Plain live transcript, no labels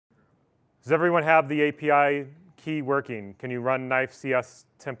Does everyone have the API key working? Can you run knife CS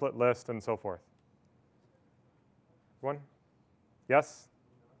template list and so forth? One? Yes?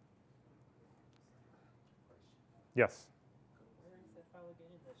 Yes. Where is that file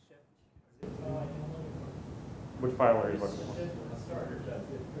again? The chef? Which file are you looking for? The starter does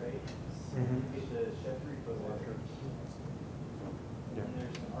it, right? Mm-hmm. Get the chef repo there. Yeah. And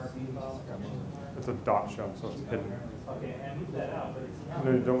there's an RB file. It's a dot show, so it's hidden. Okay, I moved that out, but it's not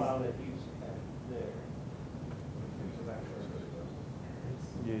No, the don't. file that you had there.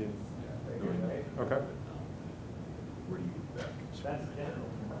 Yeah. Right here, right? Okay. Where do you get that? That's general.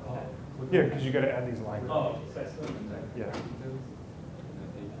 Yeah, because you got to add these lines. Oh, that's good. Yeah.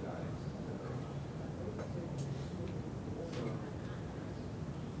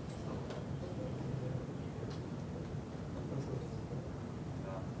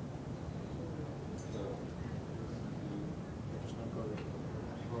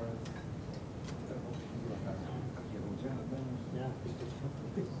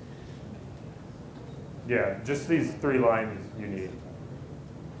 Yeah, just these 3 lines you need.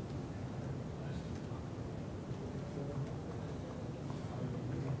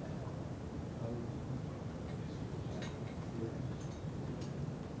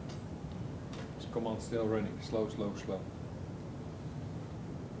 Command still running. Slow, slow, slow.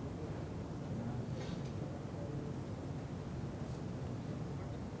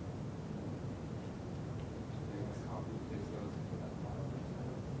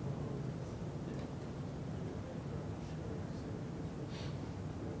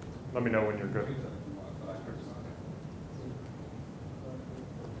 Let me know when you're good.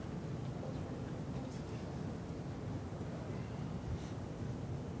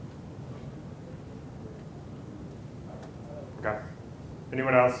 Okay.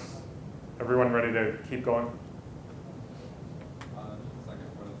 Anyone else? Everyone ready to keep going?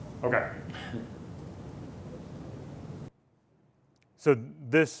 Okay. So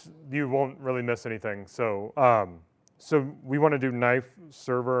this, you won't really miss anything. So we want to do knife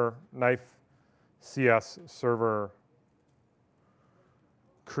CS server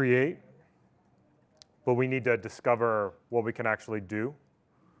create, but we need to discover what we can actually do.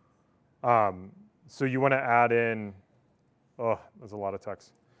 So you want to add in, oh, there's a lot of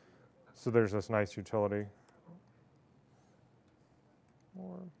text. So there's this nice utility.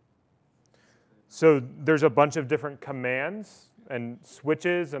 So there's a bunch of different commands and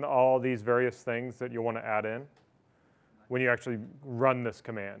switches and all these various things that you'll want to add in when you actually run this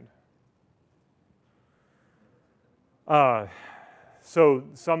command. So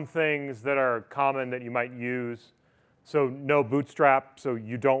some things that are common that you might use. So no bootstrap, so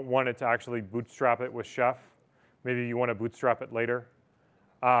you don't want it to actually bootstrap it with Chef. Maybe you want to bootstrap it later.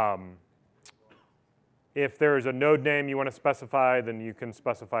 If there's a node name you want to specify, then you can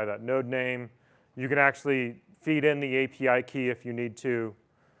specify that node name. You can actually feed in the API key if you need to.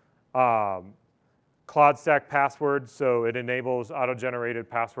 CloudStack passwords, so it enables auto-generated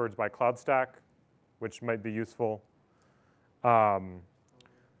passwords by CloudStack, which might be useful.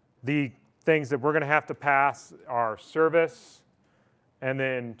 The things that we're going to have to pass are service and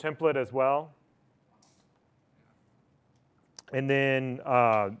then template as well. And then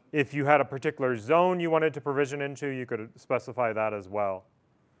if you had a particular zone you wanted to provision into, you could specify that as well.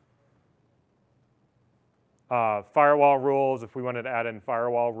 Firewall rules, if we wanted to add in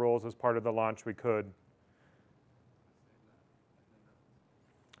firewall rules as part of the launch, we could.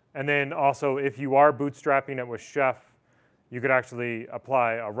 And then also, if you are bootstrapping it with Chef, you could actually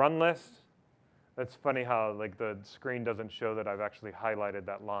apply a run list. That's funny how like the screen doesn't show that I've actually highlighted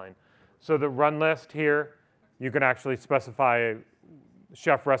that line. So the run list here, you can actually specify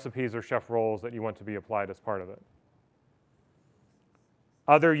Chef recipes or Chef roles that you want to be applied as part of it.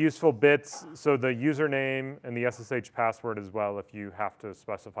 Other useful bits, so the username and the SSH password as well if you have to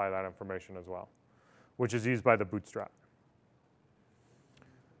specify that information as well, which is used by the bootstrap.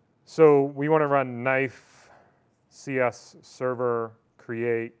 So we want to run knife CS server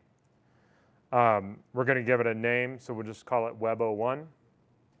create. We're going to give it a name, so we'll just call it web01.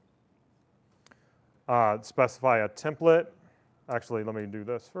 Specify a template. Actually, let me do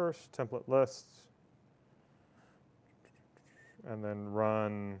this first, template lists. And then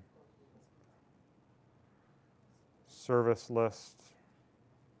run service list.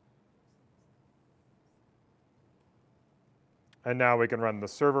 And now we can run the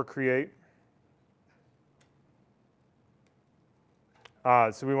server create.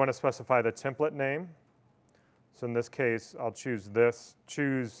 So we want to specify the template name. So in this case, I'll choose this.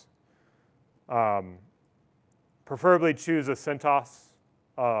 Preferably choose a CentOS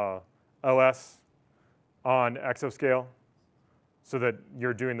OS on Exascale. so that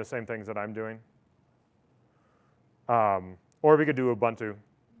you're doing the same things that I'm doing. Or we could do Ubuntu.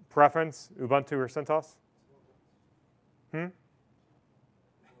 Preference, Ubuntu or CentOS?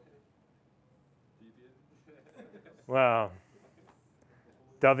 Well,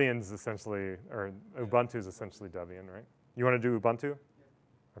 Debian's essentially, or Ubuntu's essentially Debian, right? You want to do Ubuntu?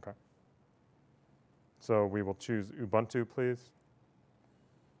 Okay. So we will choose Ubuntu, please.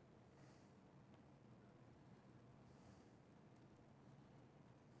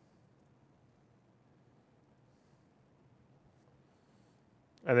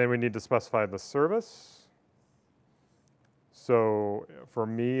 And then we need to specify the service. So for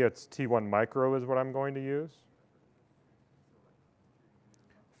me, it's T1 Micro is what I'm going to use.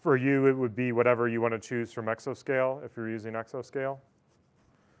 For you, it would be whatever you want to choose from Exascale if you're using Exascale.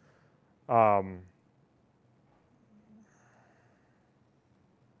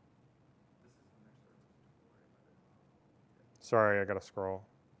 Sorry, I got to scroll.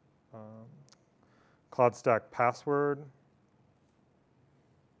 CloudStack password.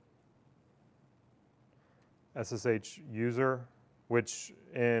 SSH user, which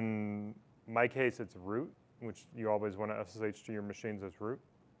in my case, it's root, which you always want to SSH to your machines as root,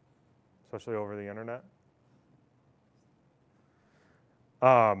 especially over the internet.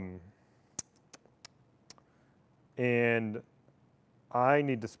 And I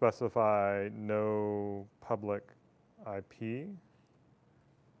need to specify no public IP.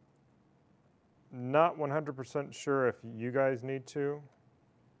 Not 100% sure if you guys need to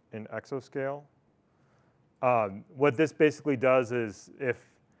in Exascale. What this basically does is if,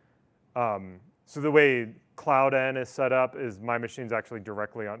 so the way CloudN is set up is my machine's actually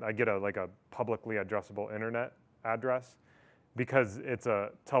directly on, I get like a publicly addressable internet address because it's a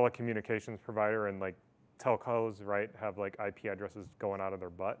telecommunications provider and like telcos, right, have like IP addresses going out of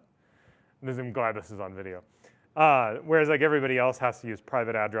their butt. I'm glad this is on video. Whereas like everybody else has to use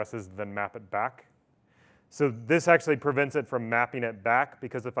private addresses, then map it back. So this actually prevents it from mapping it back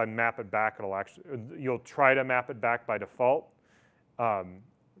because if I map it back, you'll try to map it back by default.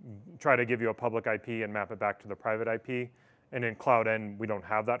 Try to give you a public IP and map it back to the private IP. And in CloudN, we don't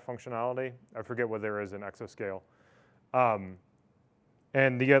have that functionality. I forget what there is in Exascale.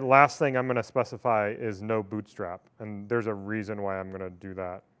 And the last thing I'm going to specify is no bootstrap. And there's a reason why I'm going to do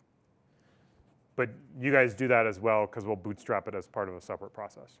that. But you guys do that as well because we'll bootstrap it as part of a separate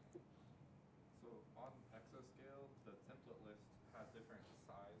process. So on Exascale, the template list has different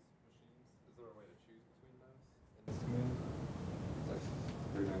size machines. Is there a way to choose between those in this command? Like,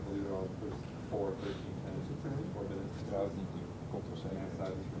 for example, these are all there's 4, 13, 10, 4 minutes, 2000. And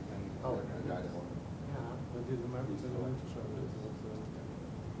sizes from 10. Oh, yeah, I know. Wat is de markt zo?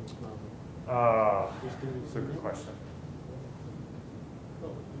 That's a good question.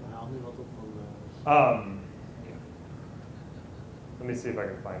 Haal nu wat op van. Let me see if I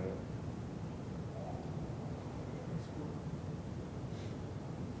can find it.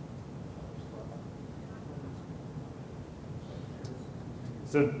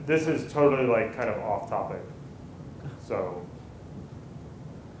 So this is totally like kind of off topic. So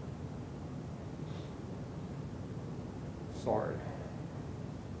sorry.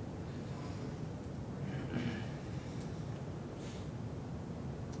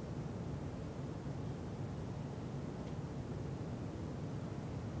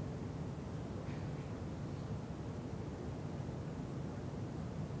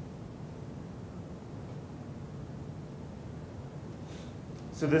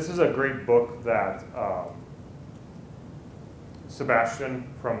 So this is a great book that Sebastian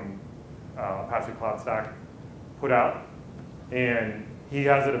from Apache CloudStack put out. And he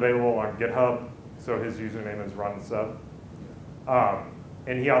has it available on GitHub, so his username is runsub.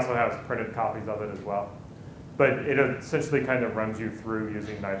 And he also has printed copies of it as well. But it essentially kind of runs you through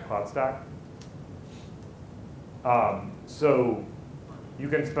using Nice CloudStack. So you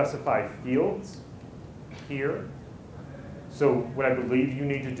can specify fields here. So what I believe you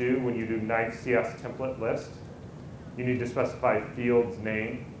need to do when you do knife CS template list, you need to specify fields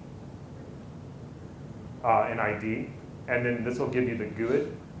name and ID. And then this will give you the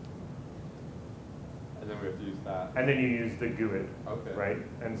GUID. And then we have to use that. And then you use the GUID, Okay. right?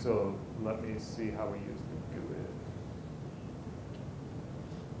 And so let me see how we use the GUID.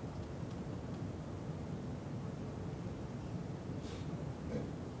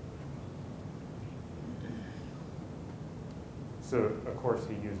 So of course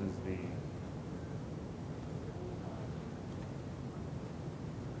he uses the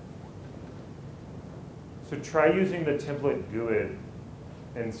So try using the template GUID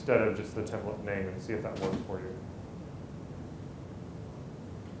instead of just the template name and see if that works for you.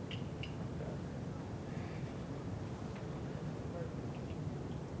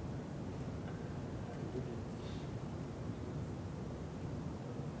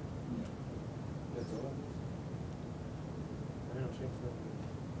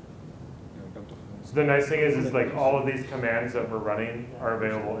 So the nice thing is like all of these commands that we're running are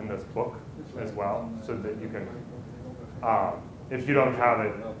available in this book as well, so that you can, if you don't have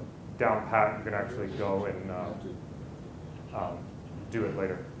it down pat, you can actually go and do it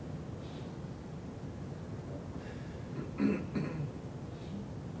later.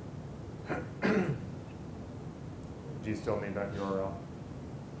 Do you still need that URL?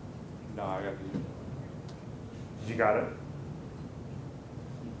 No, I got the. You got it?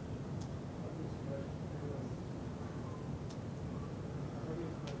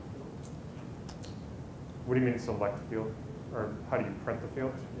 What do you mean select field? Or how do you print the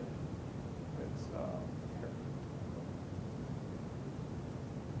field? It's, here.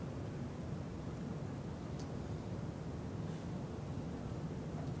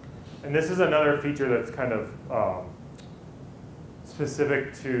 And this is another feature that's kind of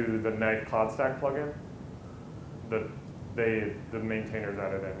specific to the Knife CloudStack plugin that the maintainers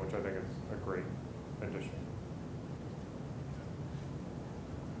added in, which I think is a great addition.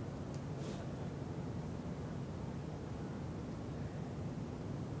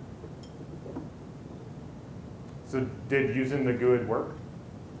 So did using the GUID work?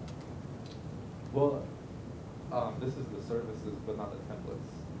 Well, this is the services, but not the templates.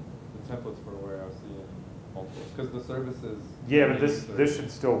 The templates for where I was seeing multiples, because the services. Yeah, but this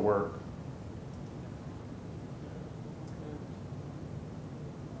should still work.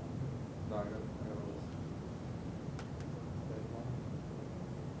 No, I got a list.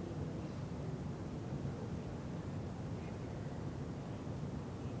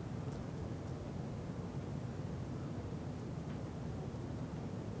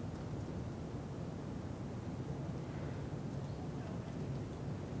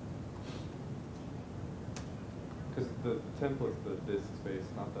 Because the template's the disk space,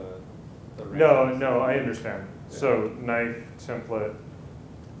 not the No, random no, I space. understand. Yeah. So Knife template,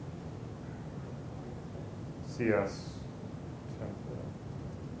 CS template.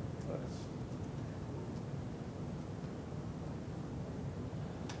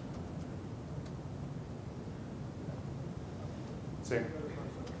 See,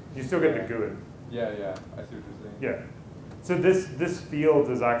 you still get the GUID. Yeah, yeah, I see what you're saying. Yeah. So this field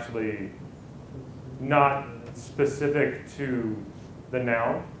is actually not specific to the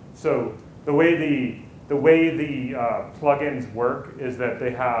noun. So the way the plugins work is that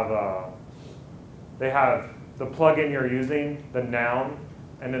they have the plugin you're using, the noun,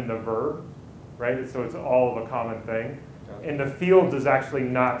 and then the verb, right? So it's all of a common thing. Gotcha. And the field is actually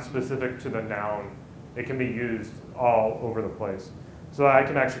not specific to the noun. It can be used all over the place. So I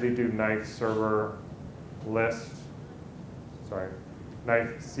can actually do Knife server list,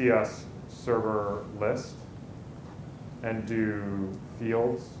 Knife CS server list, and do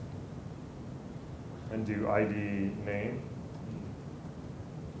fields, and do ID name.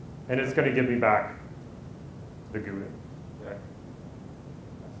 And it's going to give me back the GUID. Yeah. I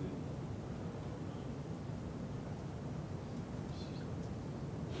see.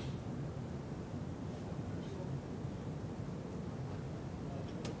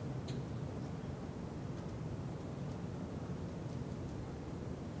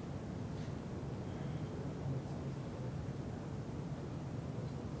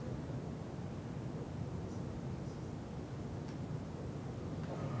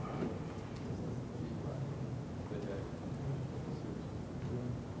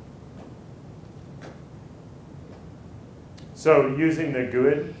 So using the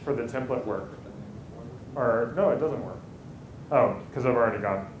GUID for the template work, or no, it doesn't work. Oh, because I've already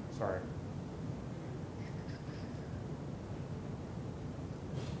got, sorry.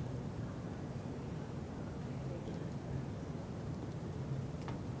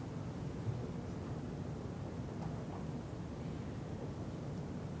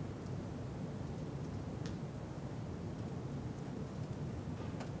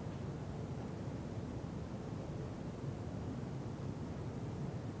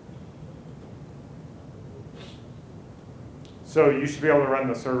 So you should be able to run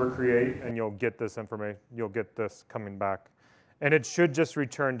the server create, and you'll get this information. You'll get this coming back, and it should just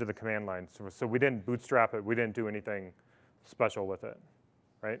return to the command line. So we didn't bootstrap it. We didn't do anything special with it,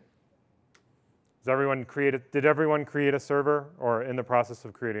 right? Did everyone create a server, or in the process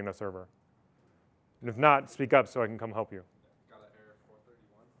of creating a server? And if not, speak up so I can come help you. Got an error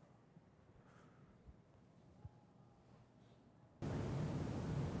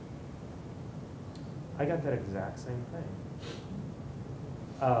 431. I got that exact same thing.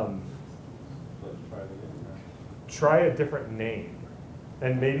 Let's try it again. Try a different name,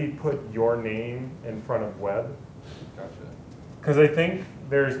 and maybe put your name in front of web. Gotcha. Because I think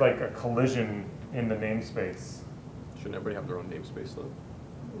there's like a collision in the namespace. Shouldn't everybody have their own namespace though?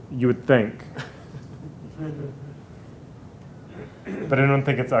 You would think. But I don't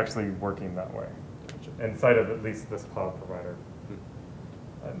think it's actually working that way inside of at least this cloud provider.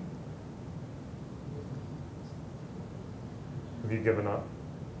 Have you given up?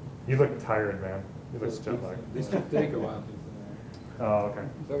 You look tired, man. You look jet lagged. This can take a while. Oh, okay.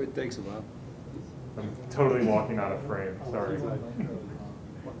 So it takes a while. I'm totally walking out of frame. Sorry.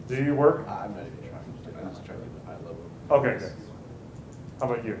 Do you work? I'm not even trying. I'm just trying to get the high level. Okay, good. How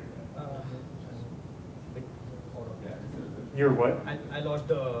about you? You're what? I lost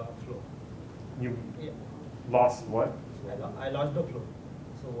the flow. You Yeah. lost what? I lost the flow.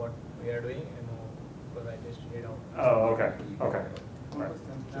 So what we are doing, because I just read out. Oh, okay. Okay. All right.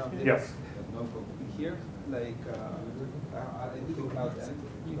 Yes. Here, like, I did the CloudStack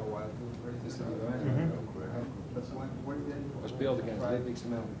a while ago. We speelden against dit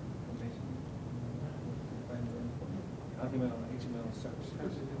XML. HTML, XML,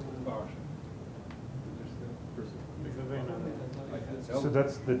 bars. So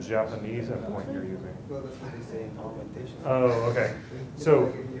that's the Japanese endpoint you're using. Well, that's what they say in documentation. Oh, okay.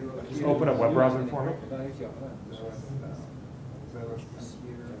 So just open a web browser for me. Daar heeft hij al gedaan.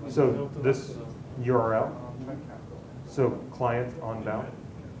 So this URL. So client on down.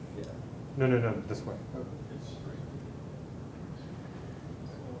 No, no, no, this way.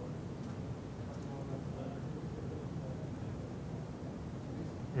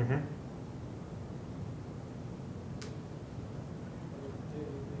 Mm-hmm.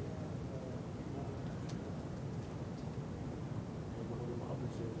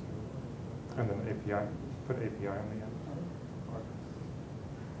 And then API. Put API on the end.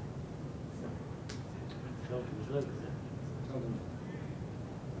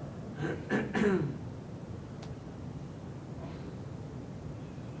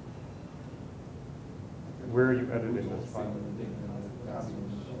 Where are you editing this file?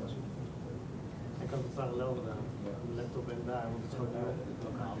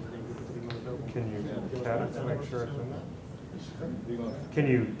 Can you cat it to make sure it's in there? Can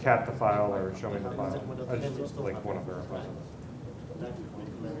you cat the file or show me the file? I just like want to verify.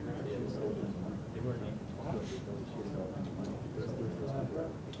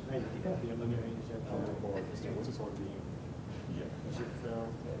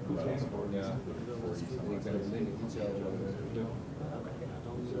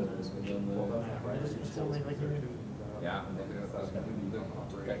 Ja,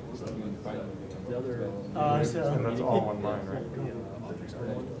 kijk, And that's all one line, right?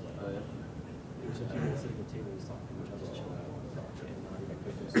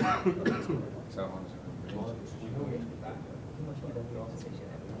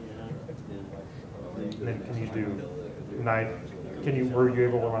 And then can you do knife? Were you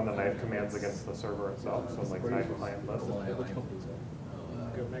able to run the knife commands against the server itself? So like knife client list?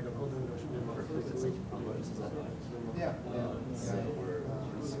 Yeah.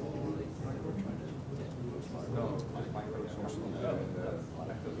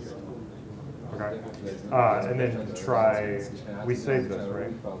 Okay. And then try, we saved this,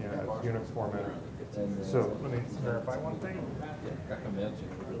 right? Yeah, Unix format. So let me verify one thing.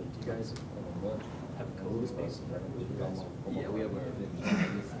 You guys have a code space? Yeah, we have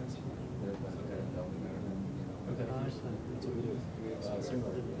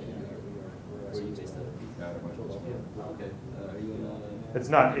It's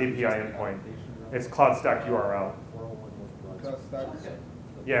not API endpoint. It's CloudStack URL. CloudStack.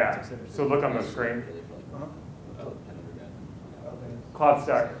 Yeah. So look on the screen.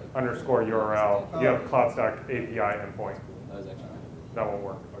 CloudStack _ URL. You have CloudStack API endpoint. That won't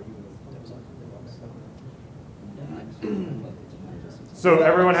work. So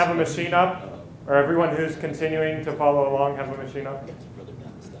everyone have a machine up? Or everyone who's continuing to follow along have a machine up?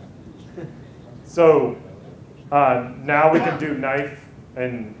 So now we can do knife,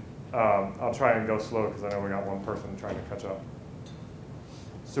 and I'll try and go slow because I know we got one person trying to catch up.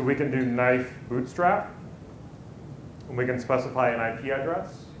 So we can do knife bootstrap, and we can specify an IP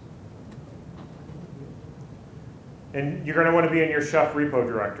address. And you're going to want to be in your chef repo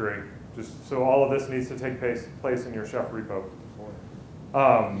directory, just so all of this needs to take place in your chef repo.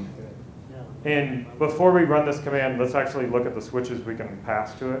 And before we run this command, let's actually look at the switches we can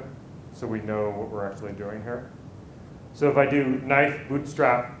pass to it so we know what we're actually doing here. So if I do knife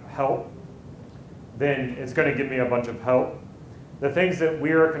bootstrap help, then it's going to give me a bunch of help. The things that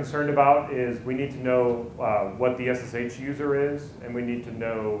we are concerned about is we need to know what the SSH user is, and we need to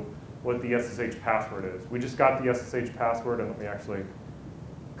know what the SSH password is. We just got the SSH password, and let me actually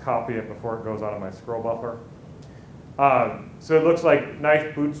copy it before it goes out of my scroll buffer. So it looks like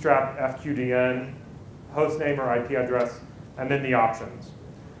knife bootstrap FQDN, host name or IP address, and then the options.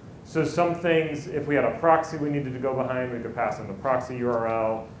 So some things, if we had a proxy we needed to go behind, we could pass in the proxy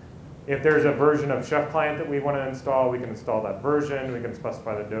URL. If there's a version of Chef Client that we want to install, we can install that version. We can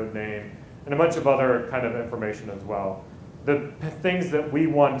specify the node name and a bunch of other kind of information as well. The things that we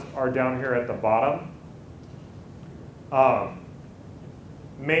want are down here at the bottom.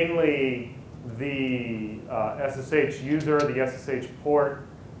 Mainly the SSH user, the SSH port.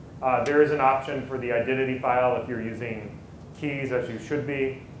 There is an option for the identity file if you're using keys, as you should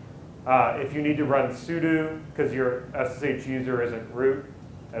be. If you need to run sudo because your SSH user isn't root,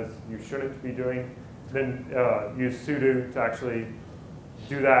 as you shouldn't be doing, then use sudo to actually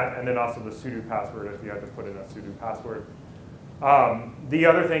do that, and then also the sudo password if you had to put in a sudo password. The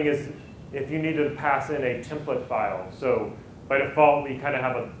other thing is if you need to pass in a template file. So by default, we kind of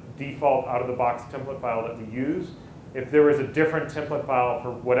have a default out-of-the-box template file that we use. If there was a different template file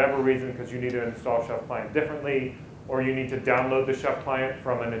for whatever reason, because you need to install Chef Client differently, or you need to download the Chef Client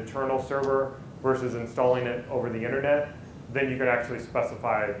from an internal server versus installing it over the internet, then you can actually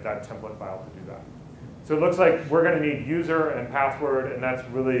specify that template file to do that. So it looks like we're going to need user and password, and that's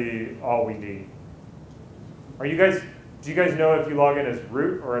really all we need. Do you guys know if you log in as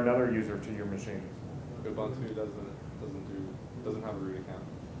root or another user to your machine? Ubuntu doesn't have a root account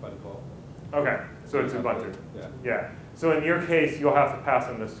by default. Okay, so it's Ubuntu. Yeah. Yeah. So in your case, you'll have to pass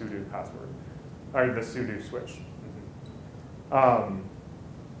in the sudo password, or the sudo switch.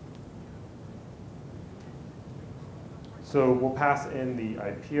 So we'll pass in the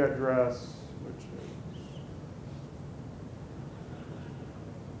IP address, which is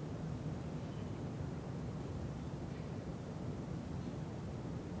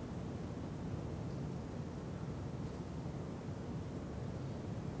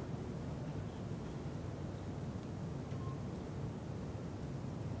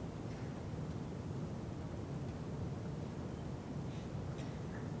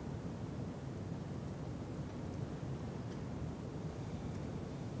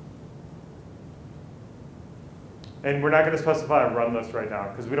and we're not going to specify a run list right now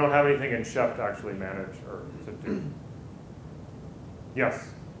because we don't have anything in Chef to actually manage or to do. Yes?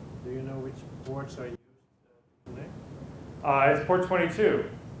 Do you know which ports are used to connect? It's port 22.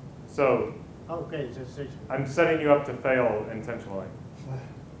 So Okay, it's SSH. I'm setting you up to fail intentionally.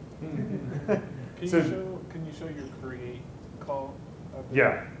 Can So- you show your create call?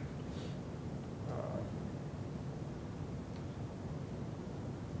 Yeah.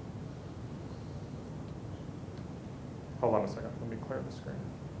 Hold on a second. Let me clear the screen.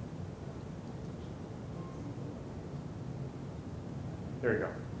 There you go.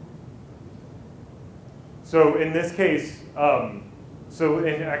 So in this case, so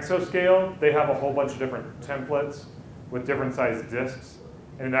in Exascale, they have a whole bunch of different templates with different sized disks.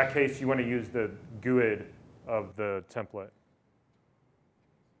 And in that case, you want to use the GUID of the template.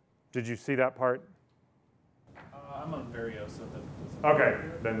 Did you see that part? I'm on Vario, so that. Okay,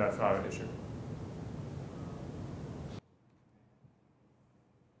 then that's not an issue.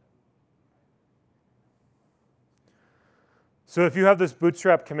 So if you have this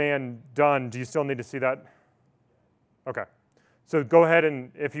bootstrap command done, do you still need to see that? Okay. So go ahead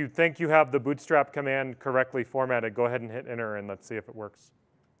and, if you think you have the bootstrap command correctly formatted, go ahead and hit enter and let's see if it works.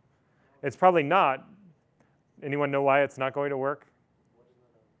 It's probably not. Anyone know why it's not going to work?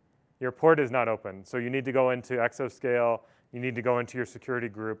 Your port is not open. So you need to go into Exascale. You need to go into your security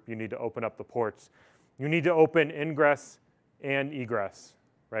group. You need to open up the ports. You need to open ingress and egress,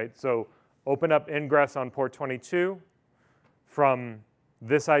 right? So open up ingress on port 22 from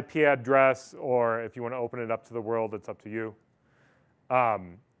this IP address, or if you want to open it up to the world, it's up to you.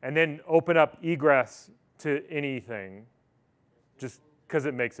 And then open up egress to anything, just because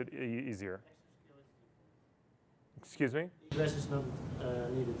it makes it easier. Excuse me? Egress is not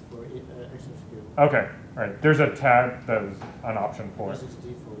needed for Exascale. Okay, all right. There's a tag that is an option for it. Because it's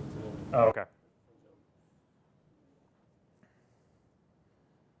default. Oh, okay.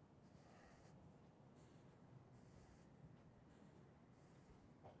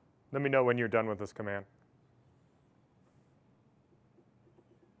 Let me know when you're done with this command.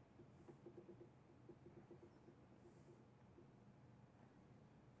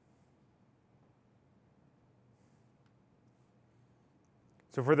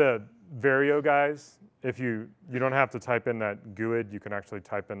 So for the Vario guys, if you don't have to type in that GUID, you can actually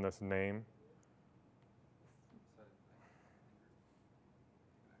type in this name.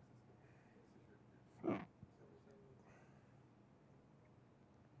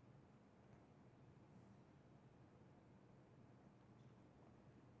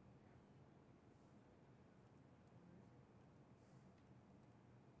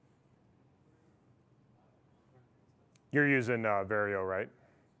 You're using Vario, right?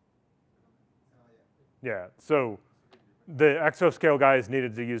 Yeah, so the exascale guys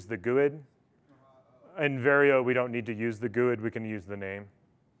needed to use the GUID. In Vario, we don't need to use the GUID, we can use the name.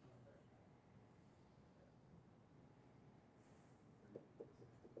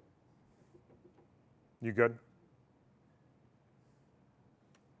 You good?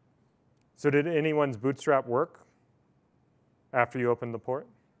 So did anyone's Bootstrap work after you opened the port?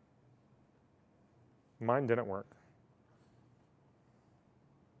 Mine didn't work.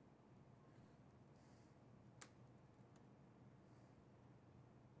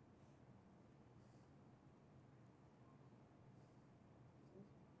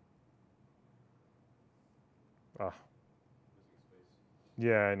 Ah.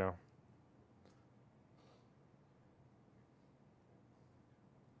 Yeah, I know.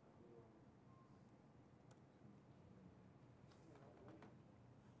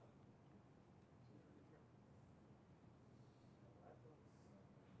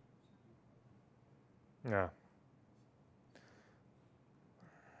 Yeah.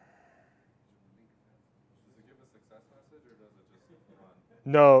 Does it give a success message or does it just run?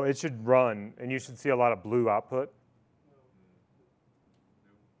 No, it should run, and you should see a lot of blue output.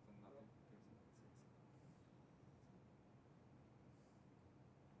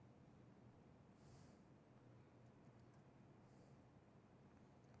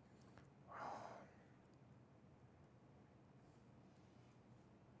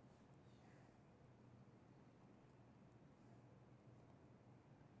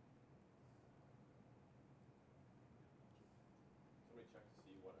 Somebody check to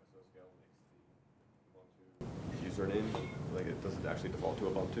see what exascale makes the Ubuntu username. Like, does it actually default to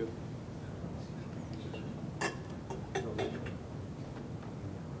Ubuntu?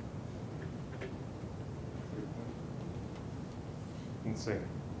 Let's see.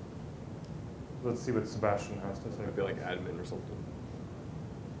 Let's see what Sebastian has to say. Might be like admin or something.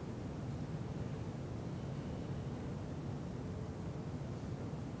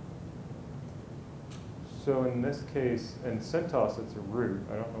 So in this case, in CentOS, it's a root.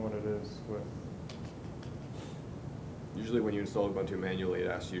 I don't know what it is with. Usually when you install Ubuntu manually, it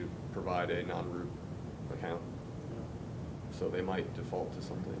asks you to provide a non-root account. So they might default to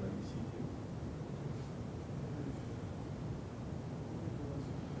something.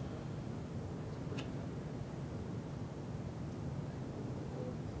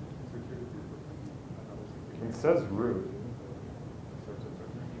 It says root.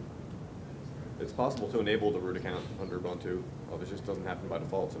 It's possible to enable the root account under Ubuntu. It just doesn't happen by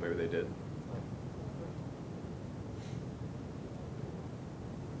default, so maybe they did.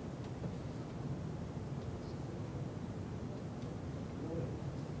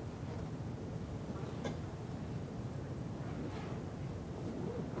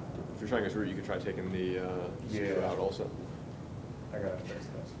 If you're trying as root, you could try taking the sudo out also. I gotta fix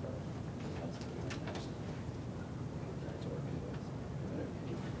this.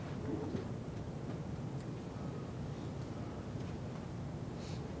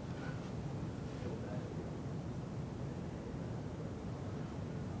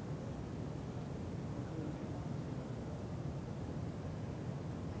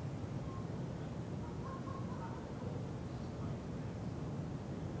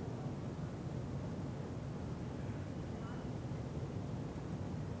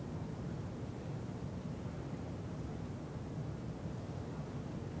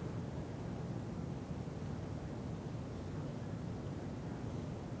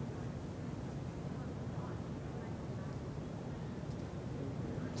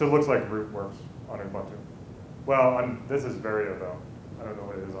 So it looks like root works on Ubuntu. Well, this is Vario though. I don't know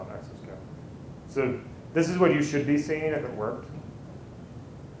what it is on exascale. So this is what you should be seeing if it worked.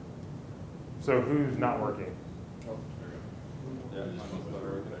 So who's not working? Yeah, mine was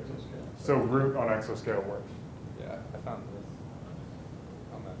better with exascale. So root on exascale works. Yeah, I found this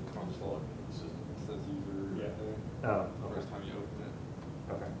on that console. It says user right there. Oh, The first time you open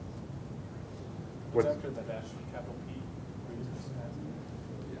it. okay. What's What's after the dash capital P? Where you just have-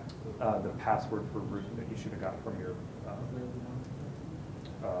 the password for root that you should have got from your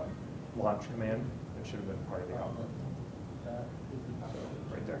launch command? It should have been part of the output. So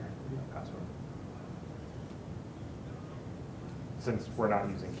right there, password. Since we're not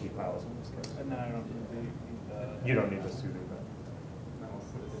using key files in this case. And then I don't need the. You don't need the sudo, but. That was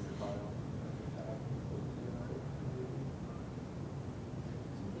in your file.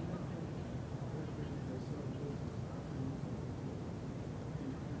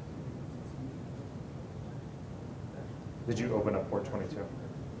 Did you open up port 22?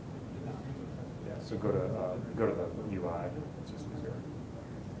 Yeah, so go to the UI, it's just easier.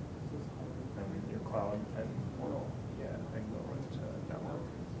 And your cloud and portal, yeah, and go into network.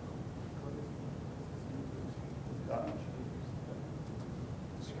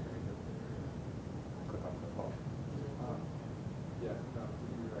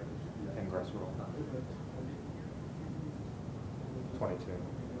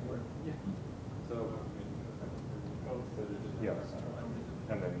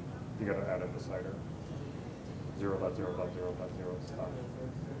 and then you got to add in the cider. 0.0.0.0 stop.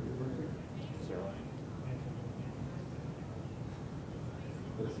 0.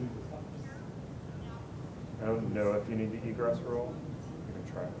 I don't know if you need the egress rule. You can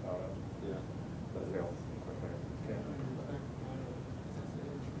try it without it. Yeah. That failed quickly. Okay.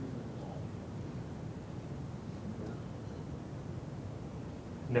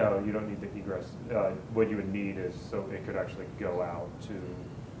 No, you don't need the egress. What you would need is so it could actually go out to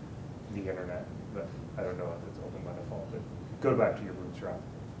the internet. But I don't know if it's open by default. But go back to your bootstrap.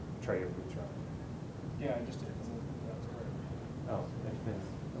 Try your bootstrap. Yeah, I just did. That was correct. Oh, it's been.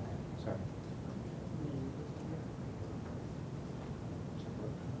 Okay, sorry.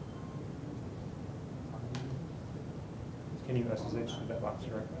 Can you SSH to that box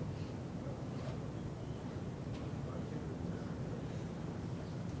directly?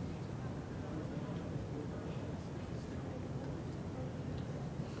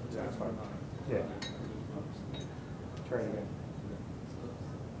 Yeah, that's fine. Yeah. Try it again.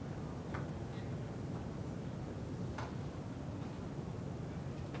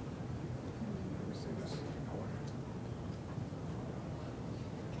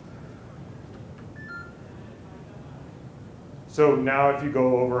 So now if you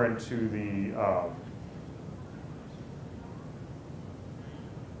go over into the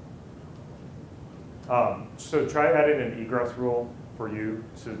so try adding an egress rule for you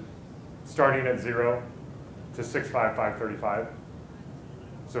to starting at 0 to 65535.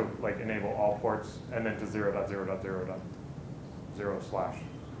 So like enable all ports and then to 0.0.0.0/.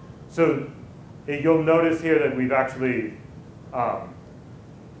 So you'll notice here that we've actually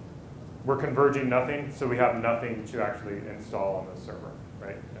we're converging nothing, so we have nothing to actually install on the server,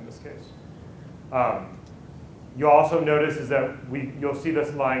 right, in this case. You'll also notice is that you'll see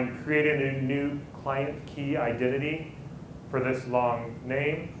this line, creating a new client key identity for this long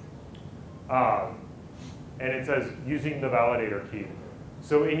name. And it says using the validator key.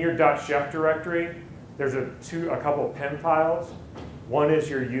 So in your .chef directory, there's a couple PIM files. One is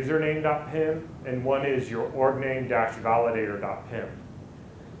your username.pim, and one is your orgname-validator.pim.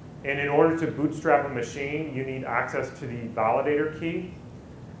 And in order to bootstrap a machine, you need access to the validator key.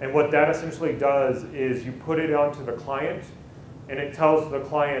 And what that essentially does is you put it onto the client, and it tells the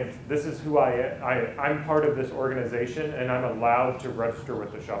client, this is who I am. I'm part of this organization, and I'm allowed to register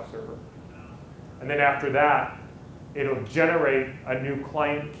with the Chef server. And then after that, it'll generate a new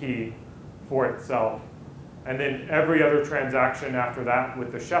client key for itself. And then every other transaction after that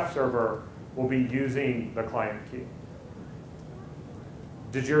with the Chef server will be using the client key.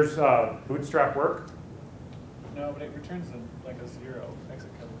 Did yours bootstrap work? No, but it returns like a 0 exit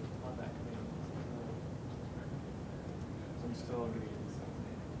code on that command. So I'm still getting this.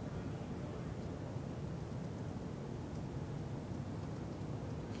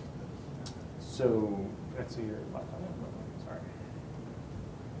 So let's see your laptop. Sorry. I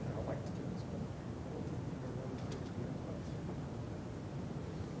don't like to do this, but.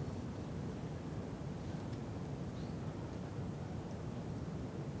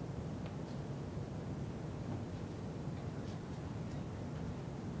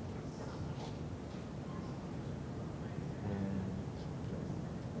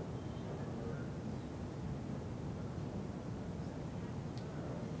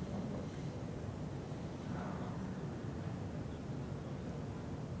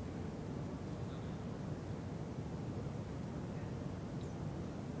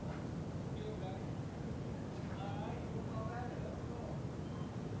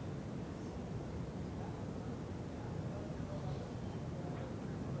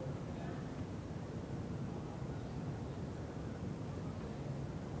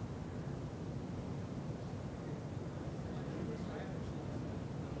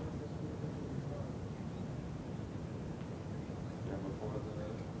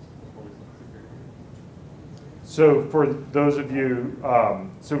 So for those of you,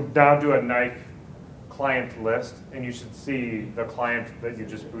 so now do a knife client list, and you should see the client that you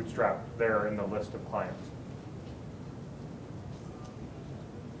just bootstrapped there in the list of clients.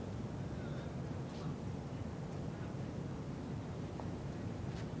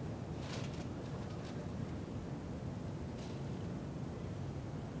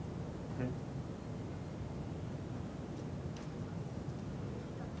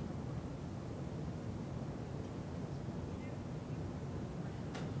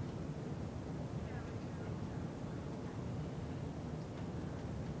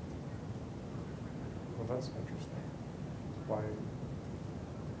 Well, that's interesting. Why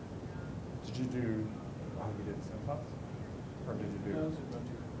did you do? Oh, you did Synthos, or did you do? No, it's a bunch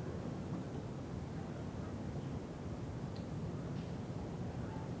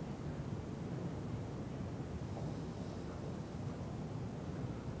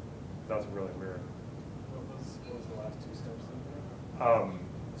That's really weird. What was the last two steps of there?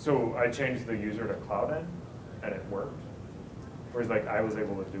 So I changed the user to CloudEnd, and it worked. Whereas like I was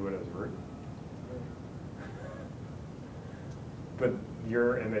able to do it as root. But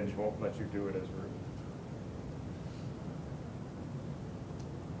your image won't let you do it as root.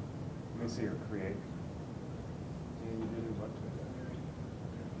 Let me see your create.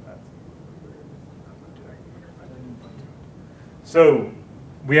 So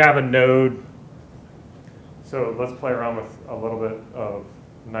we have a node. So let's play around with a little bit of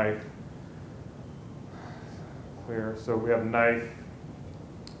knife. Clear. So we have knife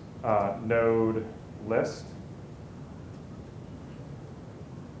node list.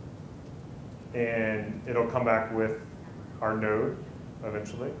 And it'll come back with our node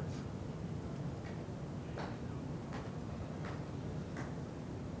eventually.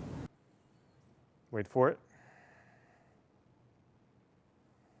 Wait for it.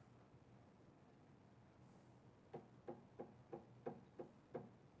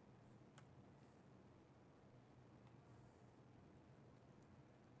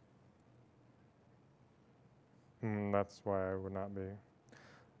 That's why I would not be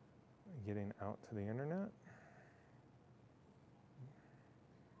getting out to the internet.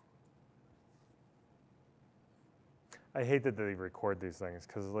 I hate that they record these things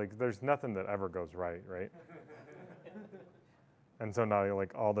because like there's nothing that ever goes right, right? And so now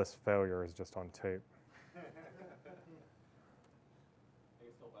like all this failure is just on tape. I think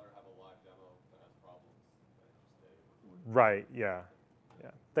it's still better to have a live demo that has problems than just Right, yeah.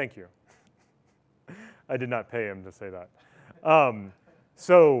 Yeah. Thank you. I did not pay him to say that.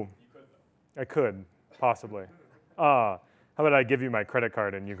 So I could, possibly. How about I give you my credit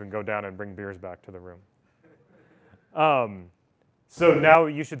card and you can go down and bring beers back to the room. So now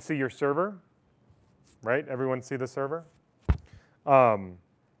you should see your server, right? Everyone see the server? You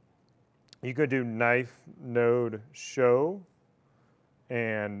could do knife node show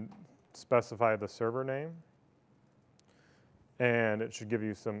and specify the server name. And it should give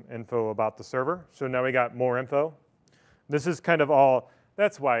you some info about the server. So now we got more info. This is kind of all,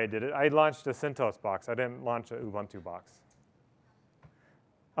 that's why I did it. I launched a CentOS box. I didn't launch a Ubuntu box.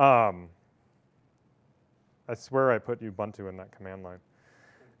 I swear I put Ubuntu in that command line.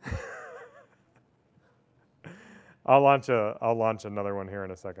 I'll launch another one here in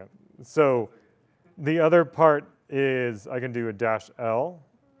a second. So the other part is I can do a -L,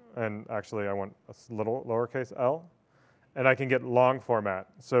 and actually I want a little lowercase l. And I can get long format.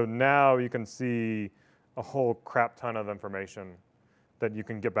 So now you can see a whole crap ton of information that you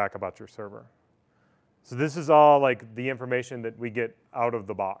can get back about your server. So this is all like the information that we get out of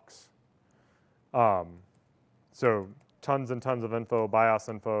the box. So tons and tons of info, BIOS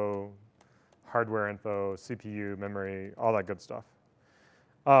info, hardware info, CPU, memory, all that good stuff.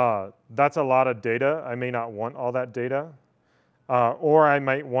 That's a lot of data. I may not want all that data. Or I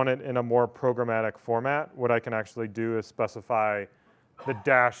might want it in a more programmatic format. What I can actually do is specify the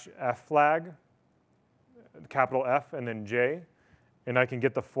 -F flag, capital F and then J, and I can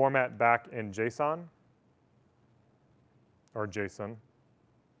get the format back in JSON or JSON.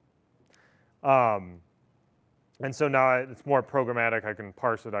 And so now it's more programmatic. I can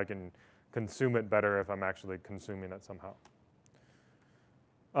parse it. I can consume it better if I'm actually consuming it somehow.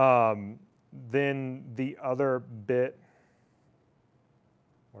 Then the other bit,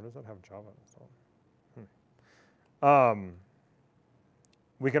 where does that have Java installed?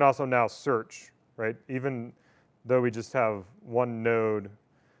 We can also now search, right? Even though we just have one node,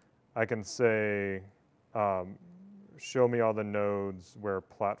 I can say, show me all the nodes where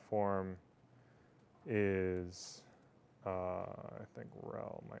platform is, I think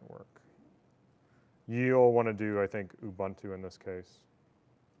rel might work. You'll want to do, I think, Ubuntu in this case.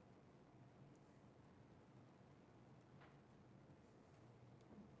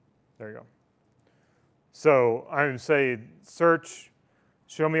 There you go. So I would say search,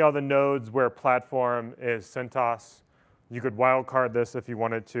 show me all the nodes where platform is CentOS. You could wildcard this if you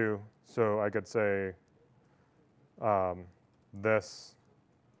wanted to. So I could say this.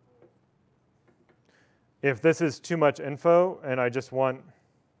 If this is too much info and I just want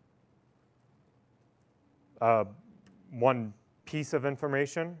one piece of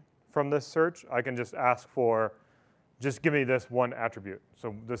information from this search, I can just ask for, just give me this one attribute.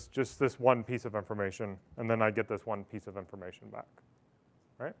 So just this one piece of information, and then I get this one piece of information back,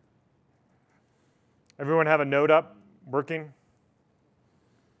 right? Everyone have a node up, working?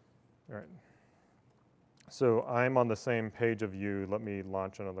 All right. So I'm on the same page of you. Let me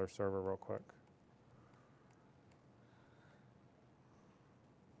launch another server real quick.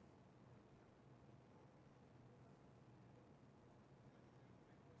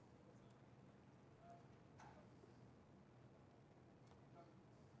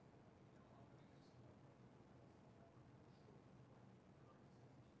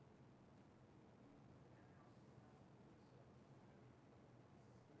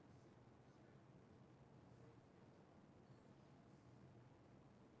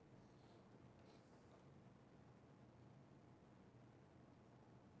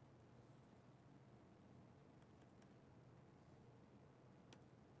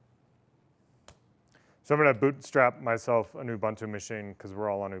 So I'm going to bootstrap myself a new Ubuntu machine because we're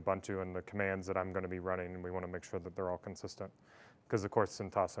all on Ubuntu and the commands that I'm going to be running, and we want to make sure that they're all consistent. Because of course,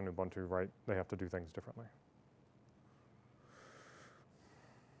 CentOS and Ubuntu, right, they have to do things differently.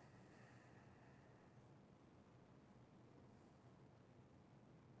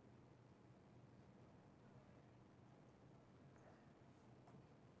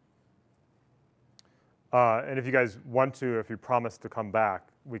 And if you guys want to, if you promise to come back,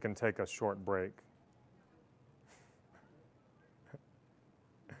 we can take a short break.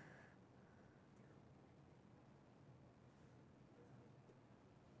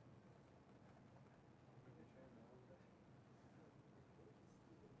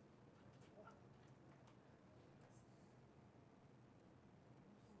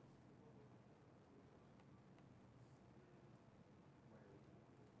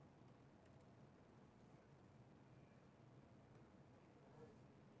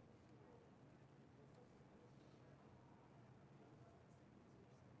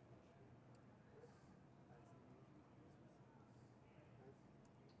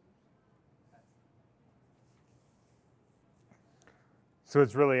 So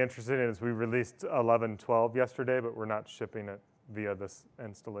what's really interesting is we released 11.12 yesterday, but we're not shipping it via this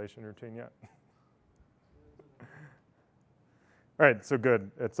installation routine yet. All right, so good,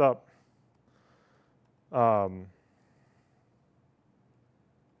 it's up.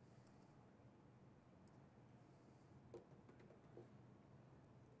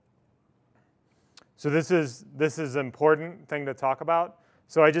 So this is an important thing to talk about.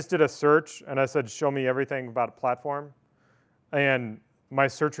 So I just did a search and I said, show me everything about a platform. And my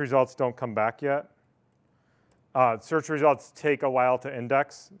search results don't come back yet. Search results take a while to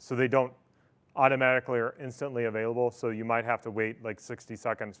index, so they don't automatically or instantly available. So you might have to wait like 60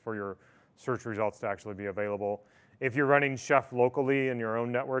 seconds for your search results to actually be available. If you're running Chef locally in your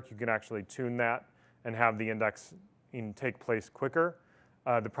own network, you can actually tune that and have the indexing take place quicker.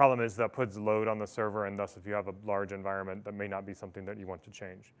 The problem is that puts load on the server, and thus if you have a large environment, that may not be something that you want to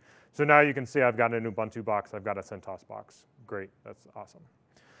change. So now you can see I've got an Ubuntu box, I've got a CentOS box. Great, that's awesome.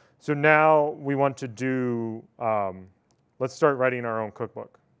 So now we want to do, let's start writing our own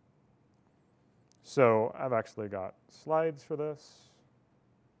cookbook. So I've actually got slides for this.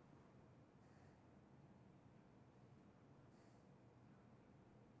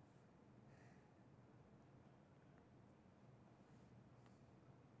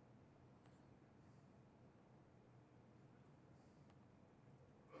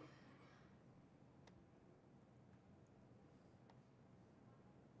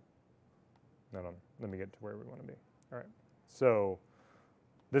 No, let me get to where we want to be. All right, so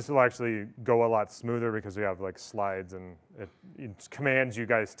this will actually go a lot smoother because we have like slides and it's commands you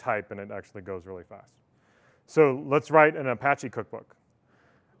guys type and it actually goes really fast. So let's write an Apache cookbook.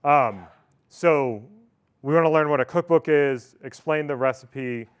 So we want to learn what a cookbook is, explain the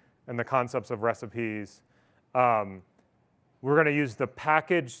recipe and the concepts of recipes. We're going to use the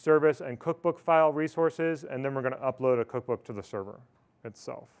package service and cookbook file resources, and then we're going to upload a cookbook to the server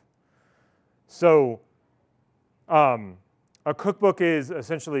itself. So a cookbook is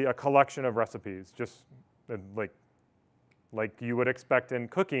essentially a collection of recipes, just like you would expect in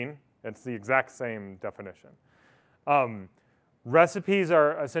cooking. It's the exact same definition. Recipes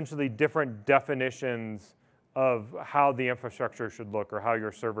are essentially different definitions of how the infrastructure should look or how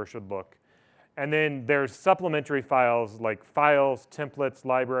your server should look. And then there's supplementary files like files, templates,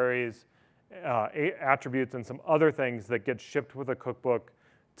 libraries, attributes, and some other things that get shipped with a cookbook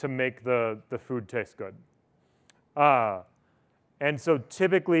to make the food taste good. And so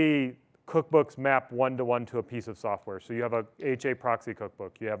typically, cookbooks map one-to-one to a piece of software. So you have a HA proxy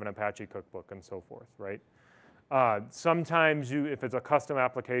cookbook, you have an Apache cookbook, and so forth, right? Sometimes if it's a custom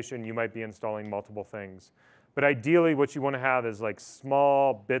application, you might be installing multiple things. But ideally, what you want to have is like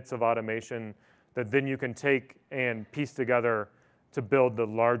small bits of automation that then you can take and piece together to build the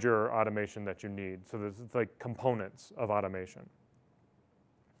larger automation that you need. So there's like components of automation.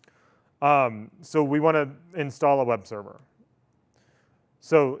 So we want to install a web server.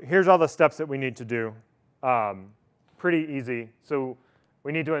 So here's all the steps that we need to do. Pretty easy. So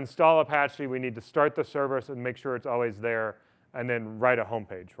we need to install Apache. We need to start the service and make sure it's always there, and then write a home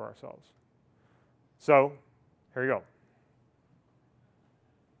page for ourselves. So here you go.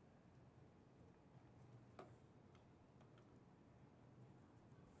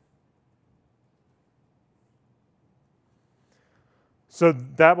 So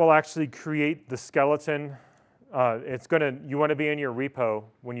that will actually create the skeleton. You want to be in your repo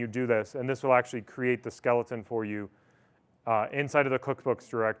when you do this, and this will actually create the skeleton for you inside of the cookbooks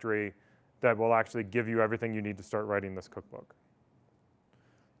directory that will actually give you everything you need to start writing this cookbook.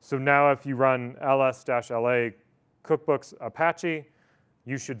 So now if you run ls-la cookbooks Apache,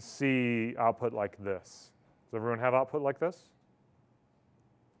 you should see output like this. Does everyone have output like this?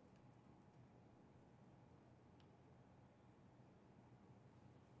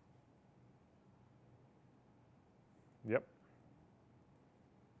 Yep.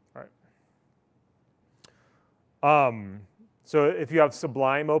 All right. So if you have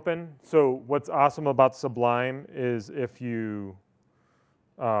Sublime open, so what's awesome about Sublime is if you,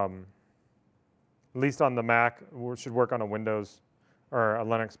 at least on the Mac, it should work on a Windows or a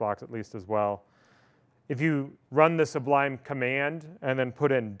Linux box at least as well. If you run the Sublime command and then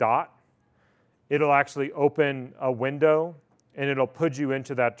put in dot, it'll actually open a window and it'll put you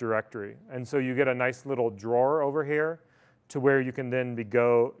into that directory. And so you get a nice little drawer over here to where you can then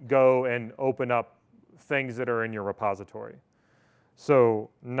go and open up things that are in your repository. So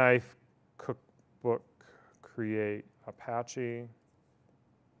knife cookbook create Apache.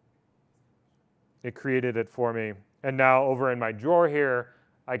 It created it for me. And now over in my drawer here,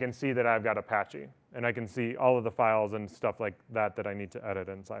 I can see that I've got Apache. And I can see all of the files and stuff like that that I need to edit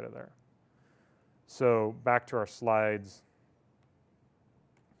inside of there. So back to our slides.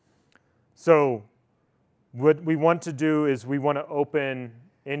 So what we want to do is we want to open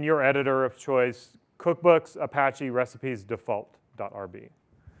in your editor of choice cookbooks Apache recipes default.rb.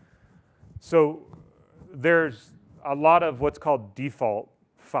 So there's a lot of what's called default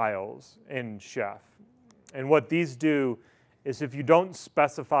files in Chef. And what these do is if you don't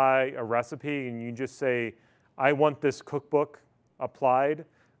specify a recipe and you just say, I want this cookbook applied,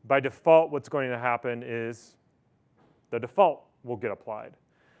 by default what's going to happen is the default will get applied.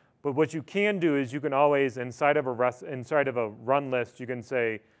 But what you can do is you can always, inside of a run list, you can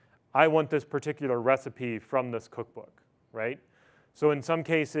say, I want this particular recipe from this cookbook, right? So in some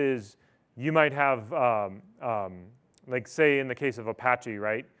cases, you might have, like say in the case of Apache,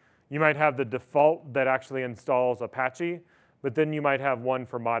 right? You might have the default that actually installs Apache, but then you might have one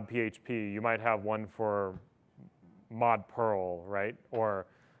for mod PHP. You might have one for mod Perl, right? Or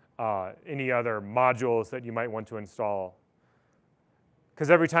any other modules that you might want to install. Because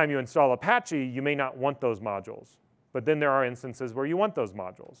every time you install Apache, you may not want those modules. But then there are instances where you want those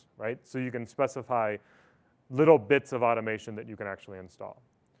modules, right? So you can specify little bits of automation that you can actually install.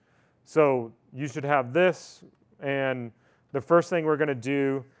 So you should have this, and the first thing we're going to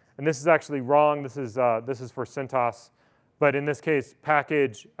do, and this is actually wrong, this is for CentOS, but in this case,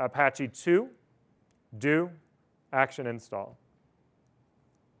 package Apache 2, do, action install.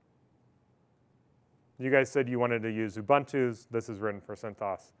 You guys said you wanted to use Ubuntu's. This is written for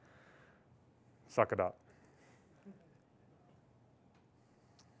CentOS. Suck it up.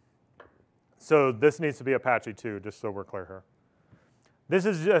 So this needs to be Apache 2, just so we're clear here. This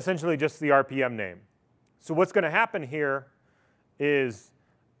is essentially just the RPM name. So what's going to happen here is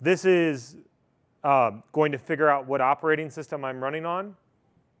this is going to figure out what operating system I'm running on,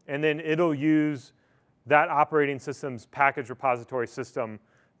 and then it'll use that operating system's package repository system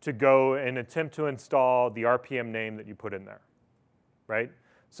to go and attempt to install the RPM name that you put in there, right?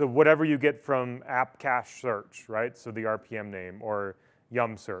 So whatever you get from app cache search, right? So the RPM name or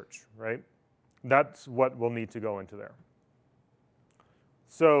yum search, right? That's what will need to go into there.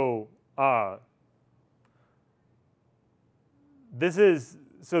 So this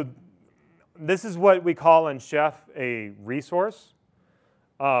is what we call in Chef a resource.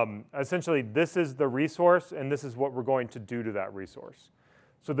 Essentially, this is the resource, and this is what we're going to do to that resource.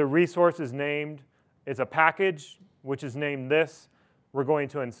 So the resource is named, it's a package, which is named this. We're going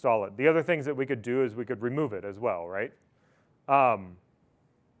to install it. The other things that we could do is we could remove it as well, right?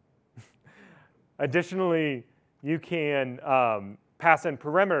 Additionally, you can pass in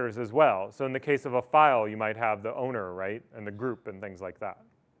parameters as well. So in the case of a file, you might have the owner, right, and the group and things like that.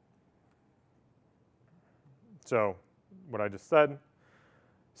 So what I just said.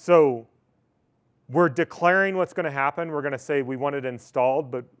 So we're declaring what's going to happen. We're going to say we want it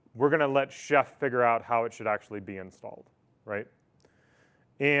installed, but we're going to let Chef figure out how it should actually be installed, right?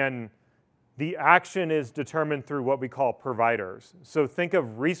 And the action is determined through what we call providers. So think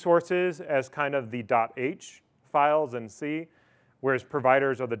of resources as kind of the .h files in C, whereas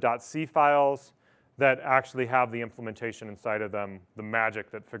providers are the .c files that actually have the implementation inside of them, the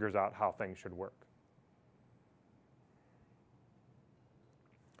magic that figures out how things should work.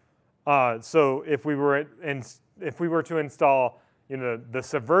 So if we were to install, the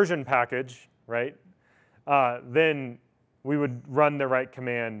Subversion package, right, then we would run the right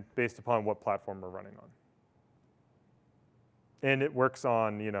command based upon what platform we're running on. And it works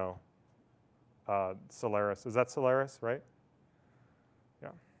on, Solaris. Is that Solaris, right? Yeah.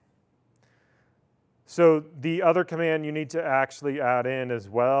 So the other command you need to actually add in as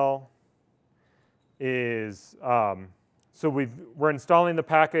well is, so we're installing the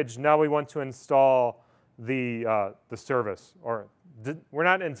package. Now we want to install the service. Or we're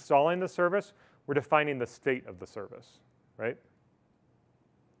not installing the service. We're defining the state of the service, right?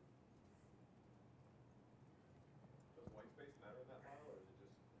 Does white space matter in that file, or is it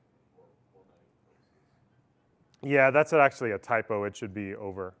just for formatting purposes? Yeah, that's actually a typo. It should be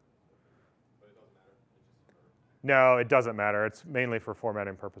over. But it doesn't matter. It's just for No, it doesn't matter. It's mainly for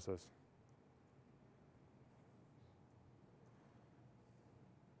formatting purposes.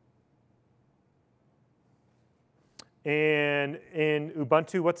 And in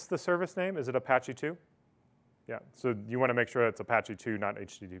Ubuntu, what's the service name? Is it Apache 2? Yeah, so you want to make sure it's Apache 2, not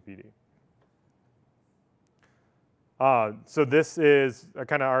HTTPD. So this is, I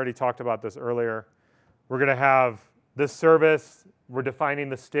kind of already talked about this earlier. We're going to have this service. We're defining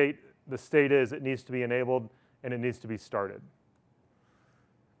the state. The state is it needs to be enabled and it needs to be started.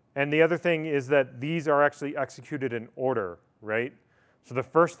 And the other thing is that these are actually executed in order, right? So the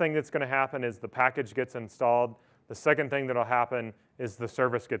first thing that's going to happen is the package gets installed. The second thing that will happen is the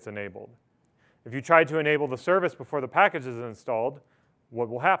service gets enabled. If you try to enable the service before the package is installed, what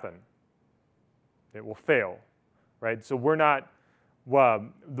will happen? It will fail, right? So we're not,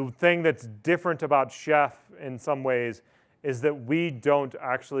 the thing that's different about Chef in some ways is that we don't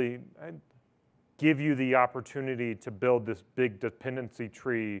actually give you the opportunity to build this big dependency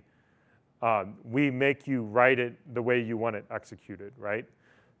tree. We make you write it the way you want it executed, right?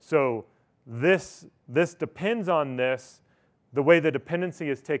 So this depends on this. The way the dependency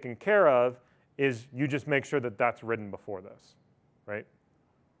is taken care of is you just make sure that that's written before this, right?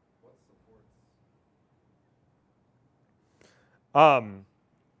 what supports?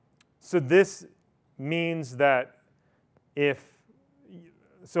 So this means that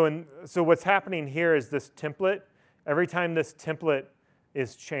so what's happening here is this template, every time this template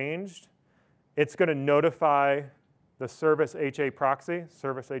is changed, it's going to notify the service HA proxy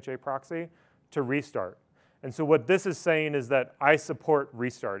to restart. And so what this is saying is that I support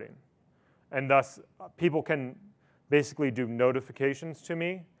restarting. And thus, people can basically do notifications to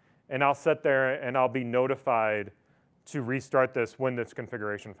me, and I'll sit there and I'll be notified to restart this when this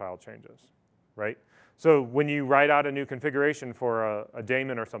configuration file changes, right? So when you write out a new configuration for a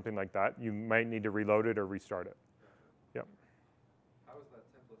daemon or something like that, you might need to reload it or restart it. Yep. How is that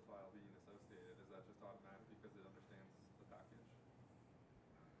template file being associated? Is that just automatic because it understands the package?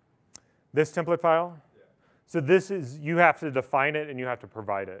 This template file? Yeah. So this is, you have to define it and you have to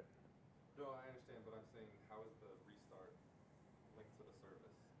provide it. No, I understand, but I'm saying how is the restart linked to the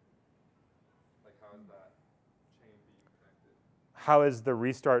service? Like how is that chain being connected? How is the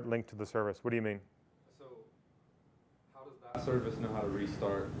restart linked to the service? What do you mean? So how does that service know how to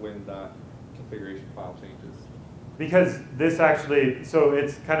restart when that configuration file changes? Because this actually, so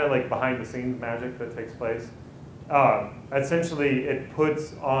it's kind of like behind the scenes magic that takes place. Essentially, it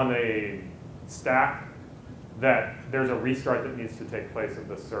puts on a stack that there's a restart that needs to take place of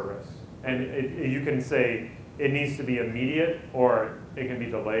this service. And you can say it needs to be immediate or it can be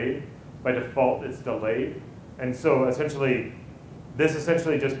delayed. By default, it's delayed. And so essentially, this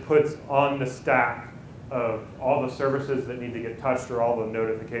essentially just puts on the stack of all the services that need to get touched or all the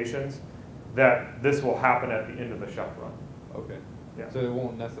notifications that this will happen at the end of the chef run. Okay. Yeah. So it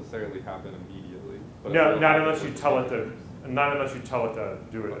won't necessarily happen immediately. But No, it'll not happen unless you when tell it changes. to, not unless you tell it to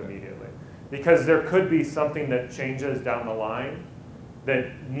do it Okay. immediately. Because there could be something that changes down the line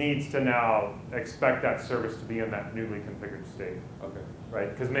that needs to now expect that service to be in that newly configured state, Okay. right?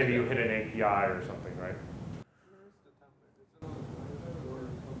 Because maybe you hit an API or something, right?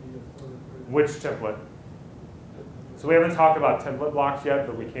 Which template? So we haven't talked about template blocks yet,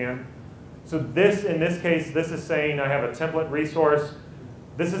 but we can. So this, in this case, this is saying I have a template resource.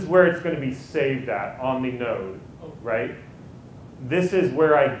 This is where it's going to be saved at on the node, right? This is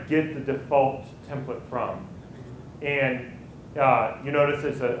where I get the default template from. And you notice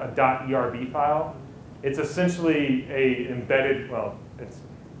it's a .erb file. It's essentially a embedded, well,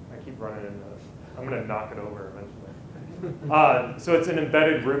 I keep running into this. I'm going to knock it over eventually. So it's an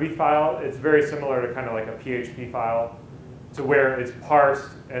embedded Ruby file. It's very similar to kind of like a PHP file, to where it's parsed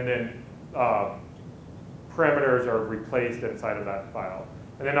and then parameters are replaced inside of that file.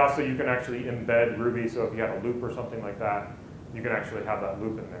 And then also you can actually embed Ruby, so if you have a loop or something like that, you can actually have that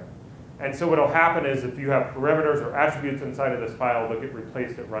loop in there. And so what will happen is if you have parameters or attributes inside of this file, they'll get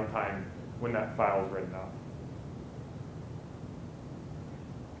replaced at runtime when that file is written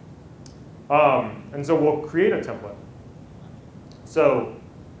out. And so we'll create a template. So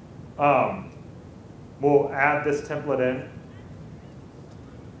we'll add this template in.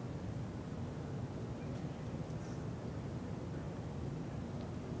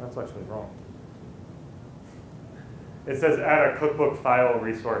 that's actually wrong. It says add a cookbook file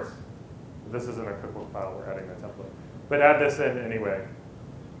resource. This isn't a cookbook file, we're adding a template. But add this in anyway.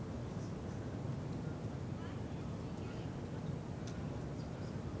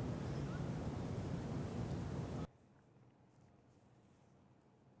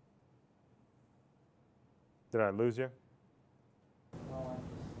 Did I lose you?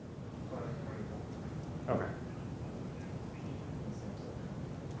 Okay.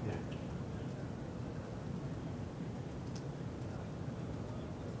 Yeah.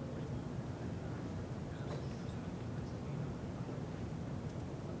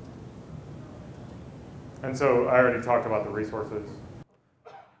 And so I already talked about the resources.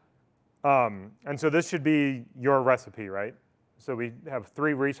 And so this should be your recipe, right? So we have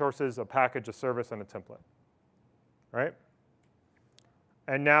 3 resources, a package, a service, and a template, right?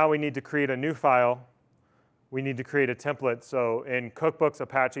 And now we need to create a new file. We need to create a template. So in cookbooks,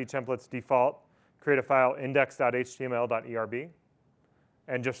 Apache templates default, create a file index.html.erb,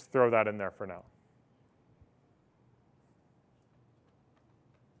 and just throw that in there for now.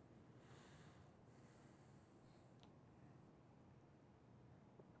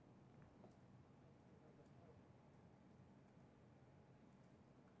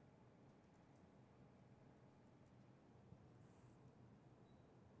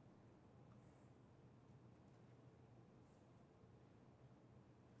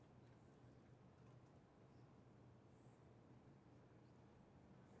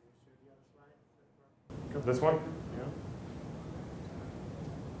 This one? Yeah.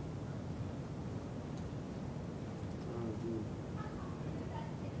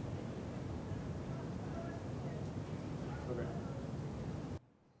 Okay.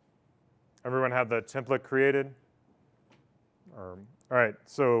 Everyone have the template created? All right,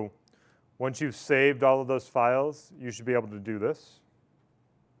 so once you've saved all of those files, you should be able to do this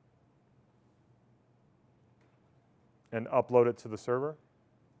and upload it to the server.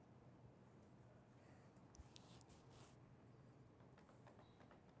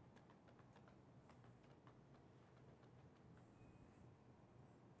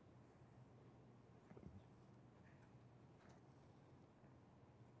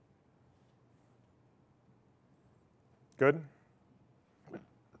 Good.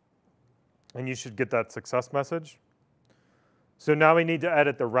 And you should get that success message. So now we need to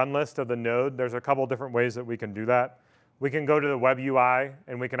edit the run list of the node. There's a couple different ways that we can do that. We can go to the web UI,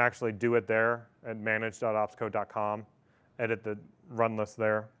 and we can actually do it there at manage.opscode.com, edit the run list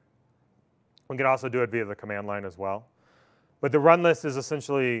there. We can also do it via the command line as well. But the run list is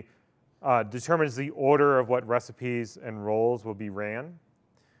essentially determines the order of what recipes and roles will be ran.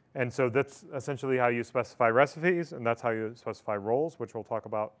 And so that's essentially how you specify recipes, and that's how you specify roles, which we'll talk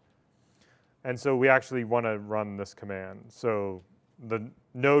about. And so we actually want to run this command. So the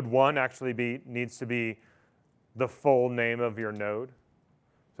node 1 actually needs to be the full name of your node.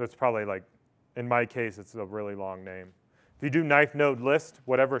 So it's probably like, in my case, it's a really long name. If you do knife node list,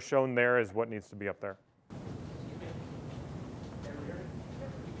 whatever's shown there is what needs to be up there.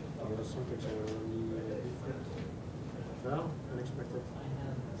 No, unexpected.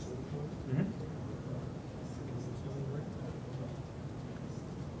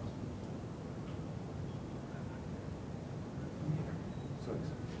 So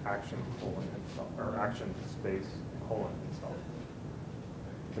it's action colon install, or action space colon install.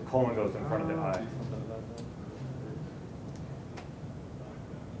 The colon goes in front of the I.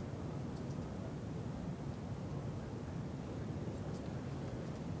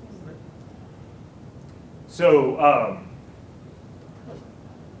 So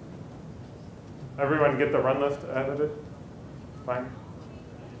everyone get the run list edited? Fine.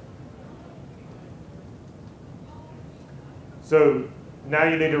 So now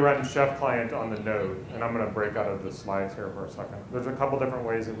you need to run chef client on the node, and I'm going to break out of the slides here for a second. There's a couple different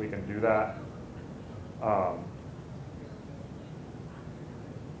ways that we can do that.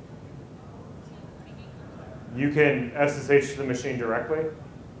 You can SSH to the machine directly,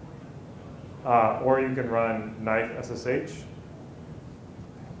 or you can run knife SSH,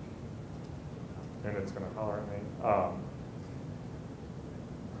 and it's going to holler at me.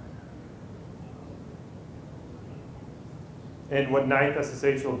 And what knife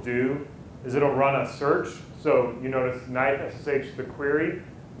SSH will do is it'll run a search. So you notice knife SSH the query,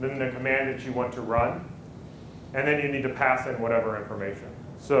 then the command that you want to run, and then you need to pass in whatever information.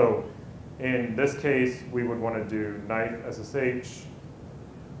 So in this case, we would want to do knife SSH.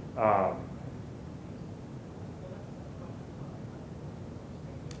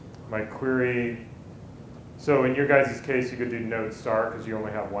 My query. So in your guys' case, you could do node star because you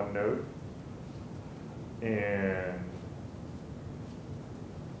only have one node. And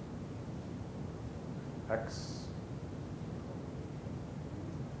X,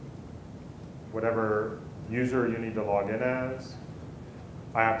 whatever user you need to log in as.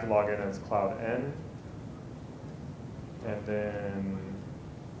 I have to log in as cloud N. And then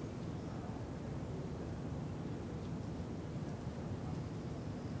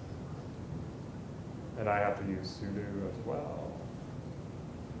I have to use sudo as well.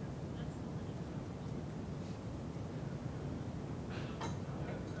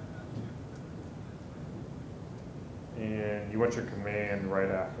 And you want your command right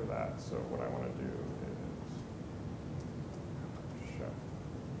after that. So what I want to do is chef.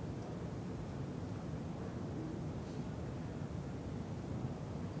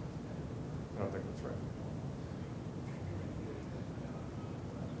 I don't think that's right.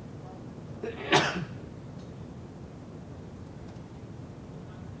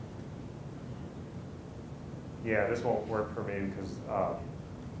 Yeah, this won't work for me because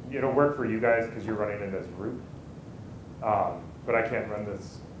it'll work for you guys because you're running it as root. But I can't run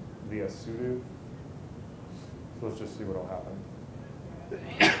this via sudo. So let's just see what will happen.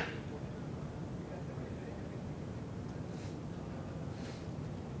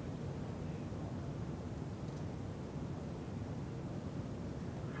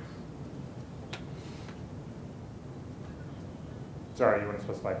 Sorry, you want to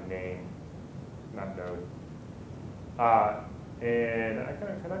specify name, not node. And I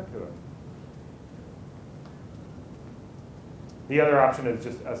can connect to it. The other option is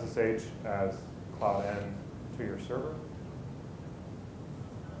just SSH as cloud N to your server.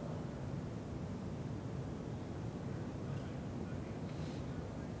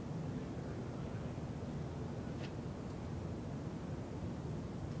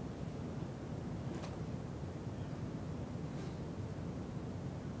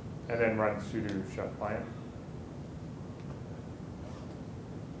 And then run sudo chef client.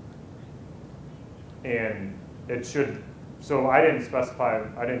 And it should, so I didn't specify,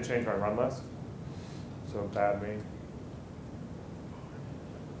 I didn't change my run list. So bad me.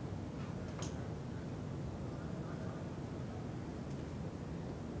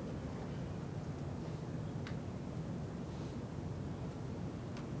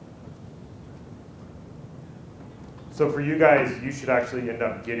 So for you guys, you should actually end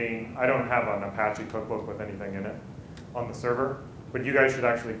up getting, I don't have an Apache cookbook with anything in it on the server, but you guys should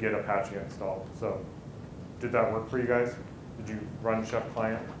actually get Apache installed. So did that work for you guys? Did you run chef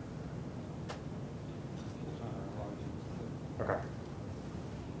client? Okay.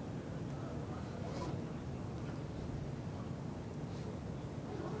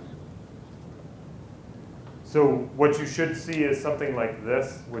 So what you should see is something like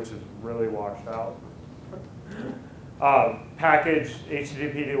this, which is really washed out. Package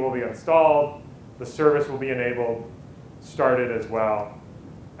HTTP will be installed, the service will be enabled, started as well,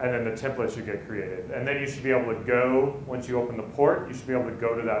 and then the template should get created. And then you should be able to go, once you open the port, you should be able to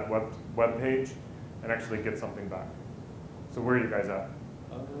go to that web page and actually get something back. So where are you guys at?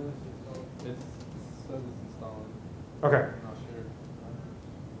 It says it's installing. Okay. I'm not sure.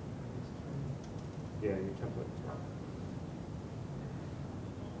 Yeah, your template.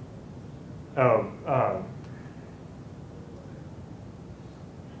 Oh,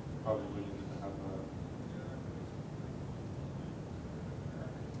 Probably need to have a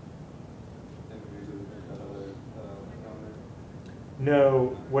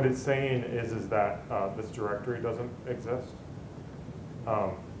no, what it's saying is that this directory doesn't exist.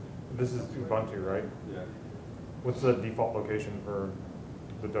 This is Ubuntu, right? Yeah. What's the default location for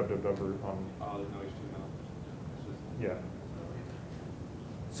the www root on? Oh, there's no HTML. It's just Yeah.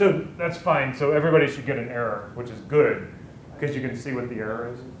 So that's fine. So everybody should get an error, which is good, because you can see what the error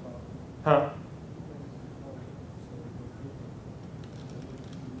is. Huh?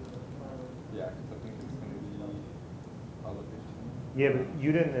 yeah, because I think it's going to be all of HTML. Yeah, but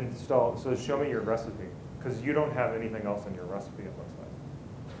you didn't install, so show me your recipe, because you don't have anything else in your recipe, it looks like.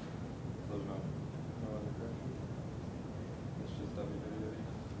 So no other correction. It's just www.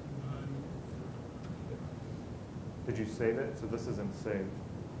 Did you save it? So this isn't saved.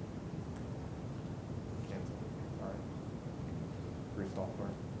 Cancel. All right. Free software.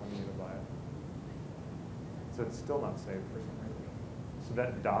 I need to buy it. So it's still not saved for some reason. So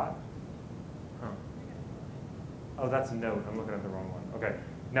that dot? Huh. Oh, that's note. I'm looking at the wrong one. Okay.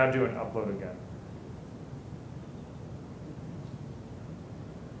 Now do an upload again.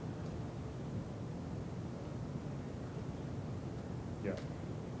 Yeah.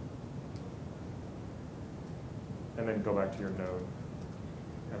 And then go back to your node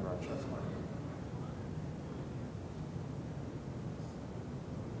and run chessline.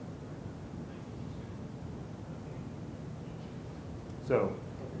 So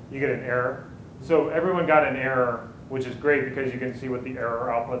you get an error. So everyone got an error, which is great because you can see what the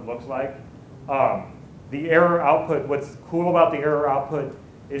error output looks like. The error output, what's cool about the error output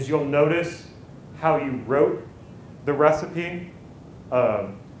is you'll notice how you wrote the recipe.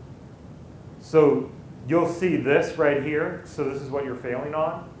 So you'll see this right here. So this is what you're failing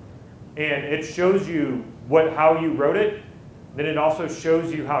on. And it shows you how you wrote it. Then it also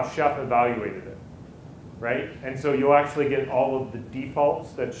shows you how Chef evaluated it, right? And so you'll actually get all of the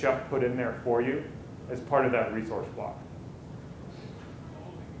defaults that Chef put in there for you as part of that resource block.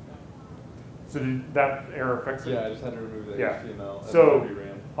 So did that error fix it? Yeah, I just had to remove the Yeah. HTML. So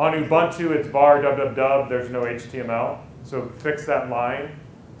on Ubuntu, it's var www, there's no HTML. So fix that line,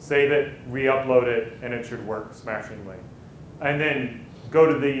 save it, re-upload it, and it should work smashingly. And then go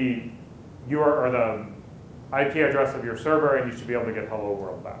to the URL or the IP address of your server, and you should be able to get hello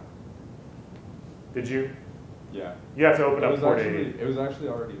world back. Did you? Yeah. You have to open up It 480. was actually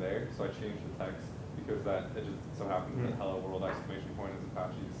already there, so I changed the text because it just so happens that hello world exclamation point is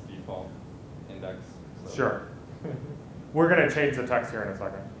Apache's default index. So. Sure. We're going to change the text here in a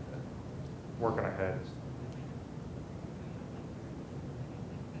second. Working ahead.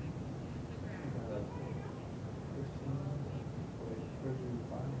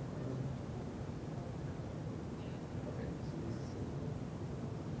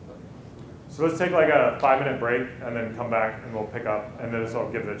 So let's take like a 5-minute break and then come back and we'll pick up, and then this will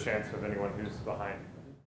give the chance of anyone who's behind.